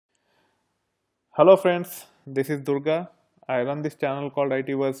Hello friends, this is Durga. I run this channel called IT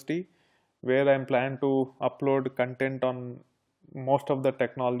Versity where I am planning to upload content on most of the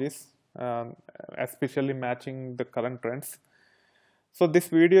technologies, especially matching the current trends. So this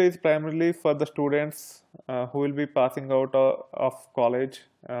video is primarily for the students who will be passing out of college,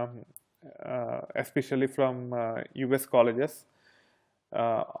 especially from US colleges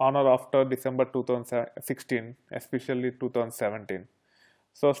on or after December 2016, especially 2017.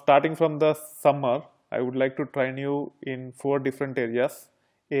 So starting from the summer, I would like to train you in 4 different areas: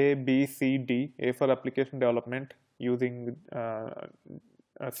 A, B, C, D. A for application development using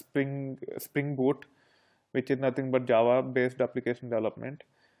Spring Boot, which is nothing but Java based application development,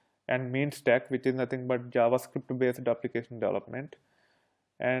 and Mean Stack, which is nothing but JavaScript based application development.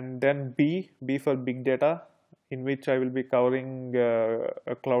 And then B for big data, in which I will be covering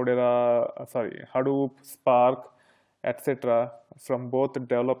Cloudera, Hadoop, Spark, etc. from both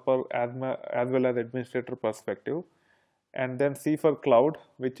developer as well as administrator perspective. And then C for cloud,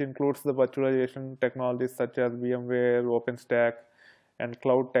 which includes the virtualization technologies such as VMware, OpenStack, and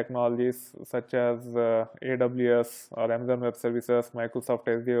cloud technologies such as AWS or Amazon Web Services, Microsoft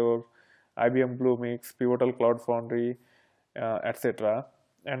Azure, IBM Bluemix, Pivotal Cloud Foundry, etc.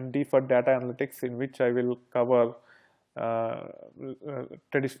 And D for data analytics, in which I will cover uh,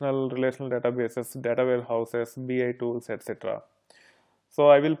 traditional relational databases, data warehouses, BI tools, etc. So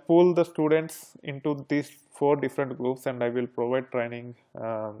I will pool the students into these 4 different groups, and I will provide training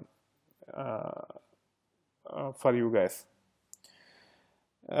uh, for you guys.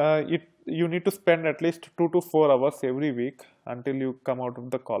 You need to spend at least 2 to 4 hours every week until you come out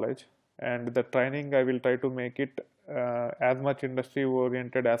of the college, and the training I will try to make it as much industry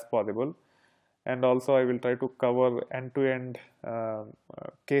oriented as possible, and also I will try to cover end-to-end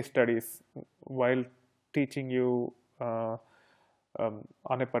case studies while teaching you on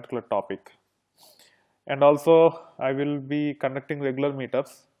a particular topic. And also I will be conducting regular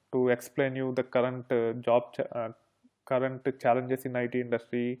meetups to explain you the current challenges in IT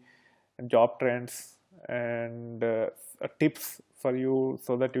industry, job trends, and tips for you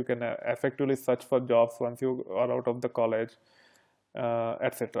so that you can effectively search for jobs once you are out of the college,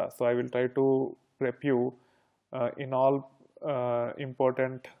 etc. So I will try to prep you in all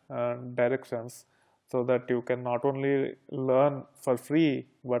important directions, so that you can not only learn for free,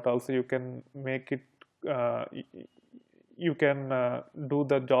 but also you can make it you can do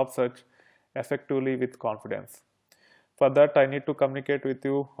the job search effectively with confidence. For that, I need to communicate with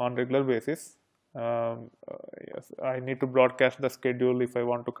you on regular basis. Yes, I need to broadcast the schedule if I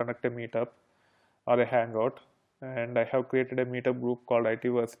want to conduct a meetup or a hangout, and I have created a meetup group called IT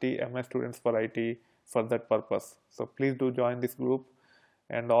Versity MS Students for IT for that purpose. So please do join this group,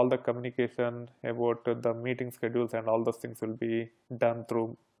 and all the communication about the meeting schedules and all those things will be done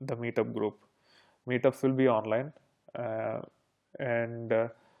through the meetup group. Meetups will be online, uh, and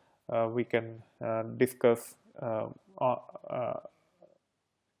we can discuss. Uh, uh,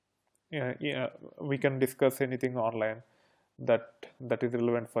 yeah, we can discuss anything online that is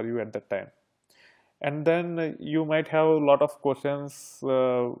relevant for you at that time. And then you might have a lot of questions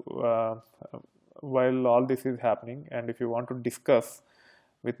while all this is happening, and if you want to discuss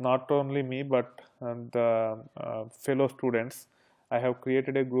with not only me but the fellow students, I have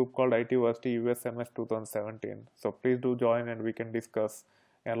created a group called IT Versity USMS 2017. So please do join, and we can discuss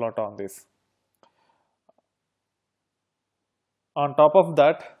a lot on this. On top of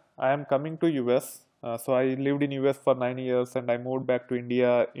that, I am coming to US. So I lived in US for 9 years, and I moved back to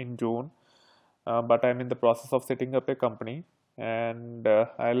India in June. But I'm in the process of setting up a company, and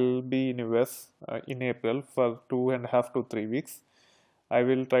I'll be in US in April for 2.5 to 3 weeks. I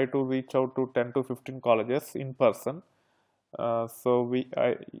will try to reach out to 10 to 15 colleges in person. If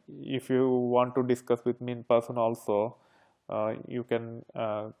you want to discuss with me in person also, you can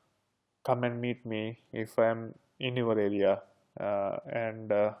come and meet me if I am in your area.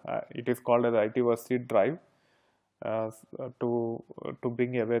 And It is called as IT Versity Drive, to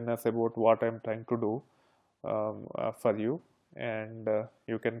bring awareness about what I'm trying to do for you, and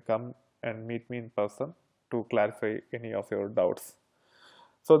you can come and meet me in person to clarify any of your doubts.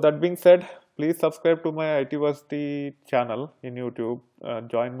 So that being said, please subscribe to my IT Versity channel in YouTube,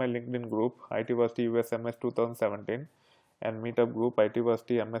 join my LinkedIn group IT Versity USMS 2017, and meetup group IT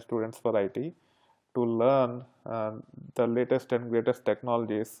Versity MS Students for IT, to learn the latest and greatest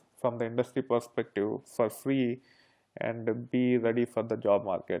technologies from the industry perspective for free, and be ready for the job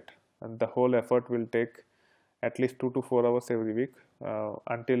market. And the whole effort will take at least 2 to 4 hours every week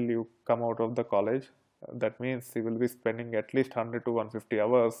until you come out of the college. That means you will be spending at least 100 to 150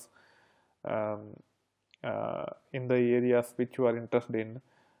 hours in the areas which you are interested in,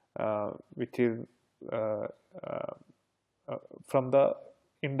 which is uh, uh, from the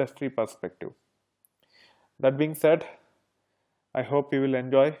industry perspective. That being said, I hope you will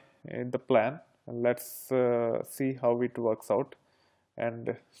enjoy the plan. Let's see how it works out,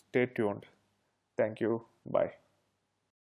 and stay tuned. Thank you. Bye.